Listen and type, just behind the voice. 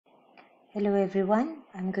Hello everyone,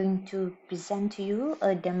 I'm going to present to you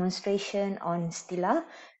a demonstration on STILA,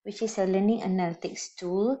 which is a learning analytics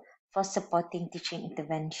tool for supporting teaching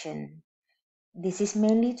intervention. This is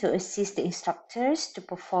mainly to assist the instructors to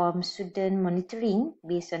perform student monitoring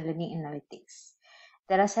based on learning analytics.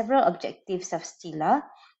 There are several objectives of STILA,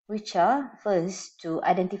 which are first to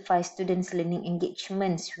identify students' learning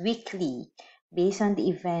engagements weekly based on the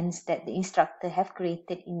events that the instructor have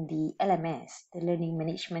created in the LMS, the Learning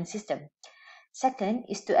Management System. Second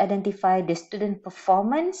is to identify the student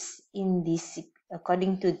performance in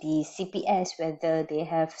according to the CPS, whether they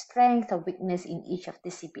have strength or weakness in each of the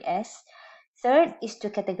CPS. Third is to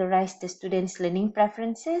categorize the students' learning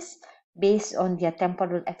preferences based on their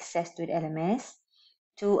temporal access to the LMS.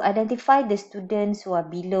 To identify the students who are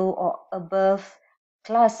below or above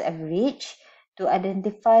class average, to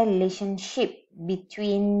identify relationship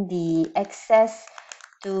between the access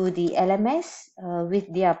to the LMS with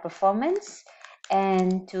their performance,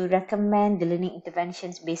 and to recommend the learning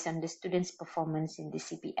interventions based on the student's performance in the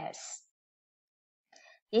CPS.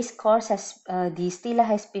 This course the STILA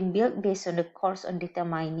has been built based on the course on data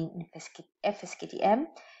mining in FSKTM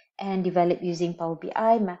and developed using Power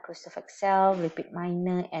BI, Microsoft Excel,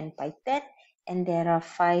 RapidMiner, and Python. And there are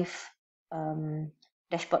 5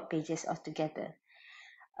 dashboard pages altogether.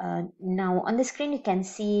 Now on the screen you can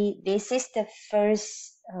see this is the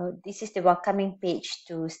welcoming page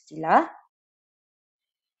to STILA.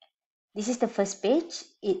 This is the first page.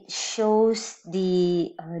 It shows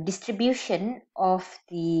the distribution of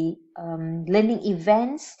the learning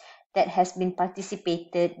events that has been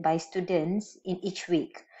participated by students in each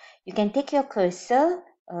week. You can take your cursor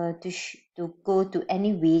to go to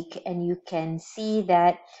any week, and you can see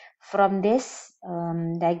that from this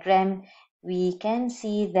diagram, we can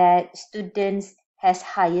see that students has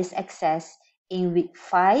highest access in week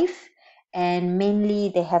 5, and mainly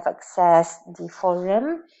they have accessed the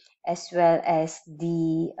forum as well as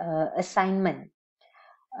the assignment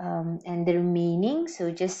and the remaining.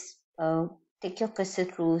 So just take your cursor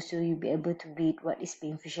through so you'll be able to read what is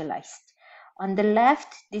being visualized. On the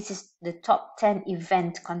left, this is the top 10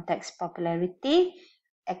 event context popularity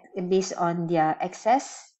based on their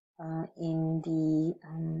access in the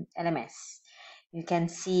LMS. You can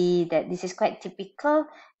see that this is quite typical.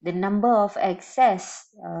 The number of access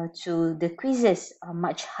to the quizzes are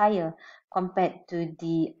much higher compared to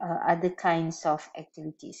the other kinds of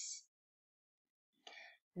activities.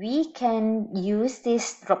 We can use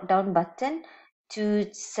this drop-down button to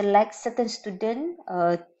select certain student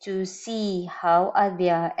to see how are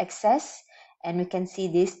their access, and we can see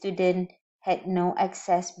this student had no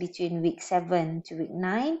access between week 7 to week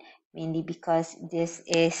 9, mainly because this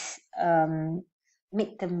is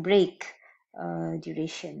midterm break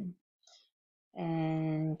duration.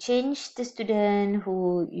 And change the student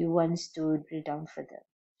who you want to drill down further.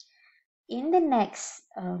 In the next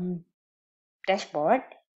dashboard,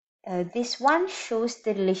 this one shows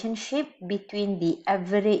the relationship between the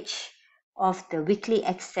average of the weekly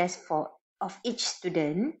access of each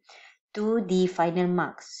student to the final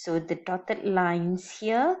marks. So the dotted lines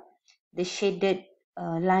here, the shaded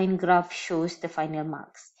line graph shows the final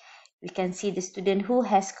marks. We can see the student who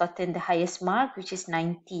has gotten the highest mark, which is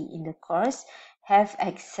 90 in the course, have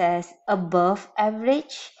access above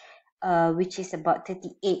average, which is about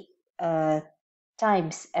 38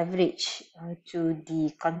 times average to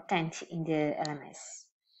the content in the LMS,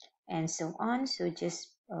 and so on. So just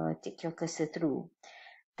take your cursor through.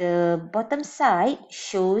 The bottom side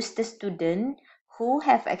shows the student who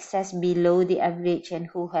have access below the average and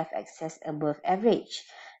who have access above average.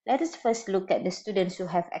 Let us first look at the students who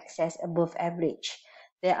have access above average.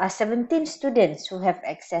 There are 17 students who have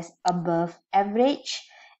access above average,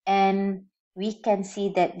 and we can see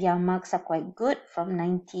that their marks are quite good from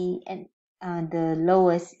 90, and the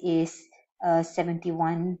lowest is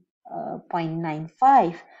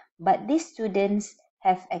 71.95. But these students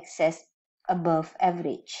have access above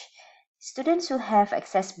average. Students who have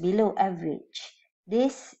access below average,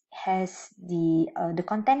 this has the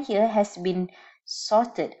content here has been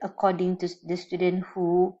sorted according to the student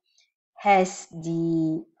who has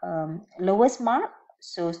the lowest mark.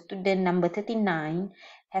 So student number 39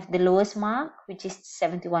 have the lowest mark, which is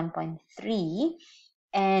 71.3,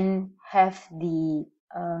 and have the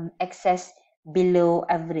access below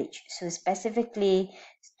average. So specifically,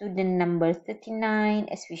 student number 39,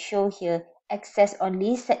 as we show here, access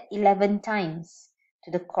only 11 times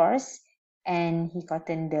to the course, and he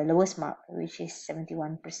gotten the lowest mark, which is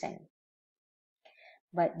 71%.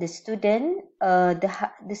 But the student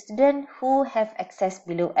who have access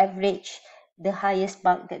below average, the highest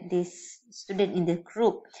mark that this student in the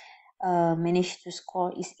group managed to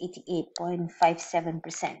score is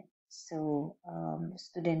 88.57%. So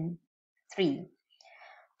student 3.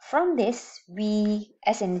 From this, we,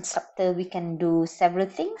 as an instructor, we can do several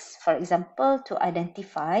things. For example, to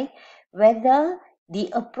identify whether the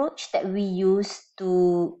approach that we use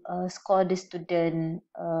to score the student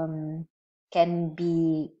can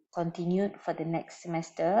be continued for the next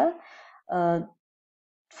semester.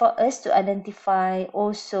 For us to identify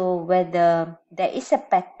also whether there is a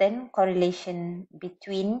pattern correlation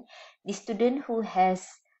between the student who has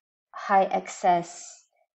high access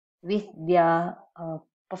with their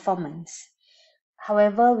performance.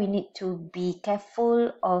 However, we need to be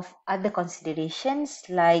careful of other considerations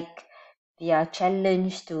like their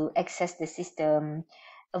challenge to access the system,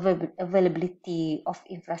 availability of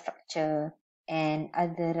infrastructure, and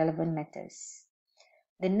other relevant matters.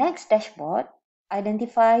 The next dashboard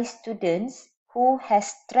identifies students who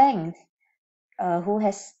has strength, who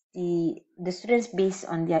has the students based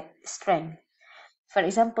on their strength. For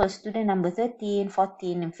example, student number 13,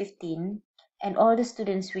 14, and 15, and all the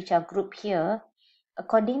students which are grouped here,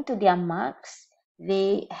 according to their marks,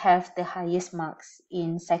 they have the highest marks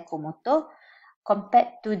in psychomotor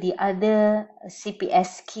compared to the other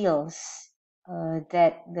CPS skills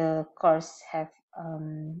that the course have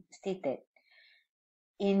stated.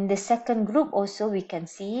 In the second group also, we can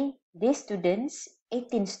see these students,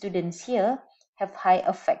 18 students here, have high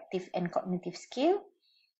affective and cognitive skill,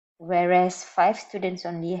 whereas 5 students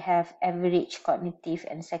only have average cognitive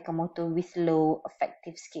and psychomotor with low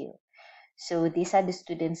affective skill. So these are the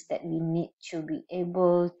students that we need to be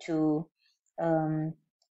able to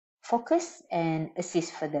focus and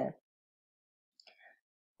assist further.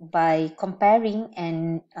 By comparing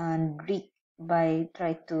and by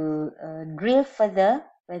try to drill further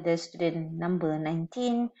whether student number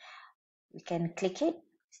 19, we can click it,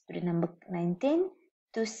 student number 19,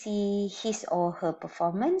 to see his or her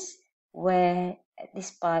performance, where at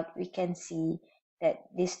this part we can see that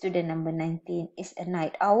this student number 19 is a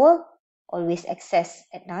night owl, always access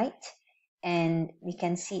at night, and we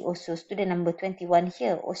can see also student number 21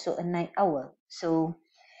 here, also a night owl. So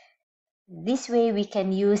this way we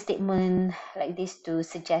can use statement like this to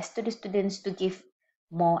suggest to the students to give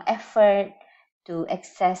more effort to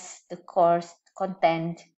access the course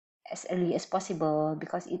content as early as possible,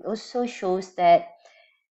 because it also shows that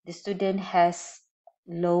the student has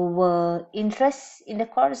lower interest in the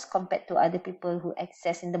course compared to other people who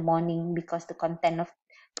access in the morning because the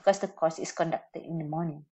course is conducted in the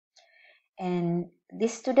morning. And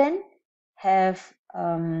this student have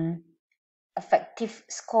effective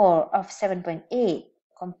score of 7.8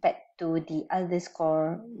 compared to the other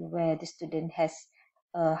score where the student has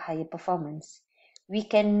a higher performance. We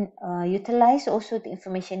can utilize also the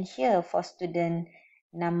information here for student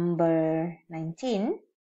number 19.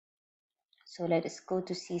 So let us go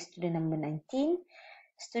to see student number 19.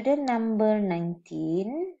 Student number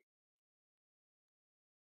 19,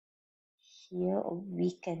 here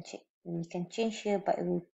we can change here, but it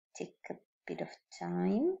will take a bit of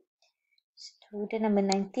time. Student number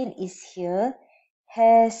 19 is here,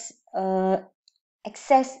 has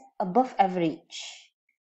access above average,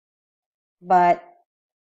 but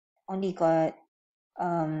only got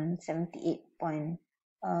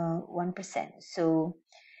 78.1%. So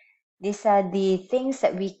these are the things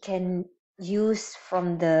that we can use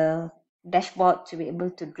from the dashboard to be able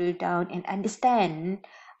to drill down and understand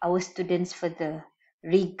our students further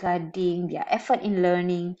regarding their effort in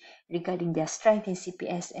learning, regarding their strength in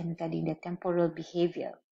CPS, and regarding their temporal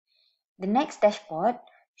behavior. The next dashboard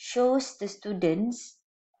shows the students,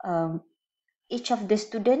 each of the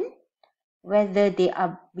student, whether they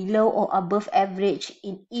are below or above average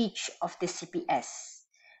in each of the CPS.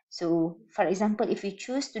 So, for example, if we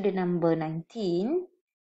choose student number 19,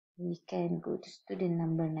 we can go to student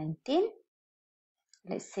number 19.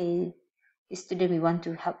 Let's say the student we want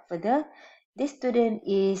to help further. This student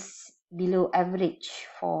is below average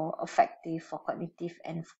for affective, for cognitive,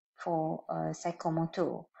 and for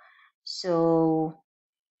psychomotor. So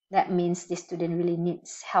that means the student really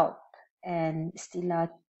needs help, and STILA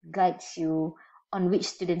guides you on which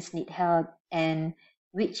students need help and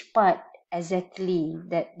which part exactly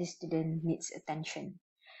that the student needs attention.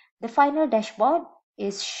 The final dashboard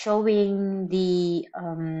is showing the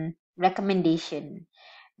recommendation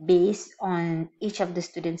based on each of the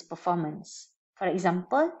students' performance. For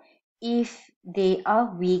example, if they are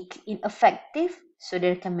weak in affective, so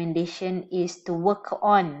the recommendation is to work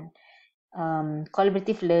on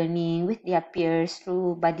collaborative learning with their peers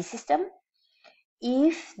through buddy system.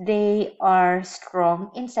 If they are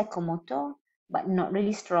strong in psychomotor but not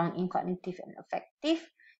really strong in cognitive and affective,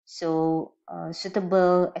 So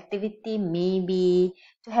suitable activity may be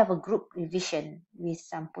to have a group revision with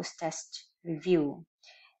some post-test review.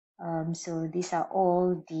 So these are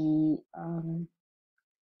all the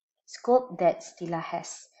scope that STILA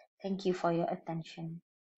has. Thank you for your attention.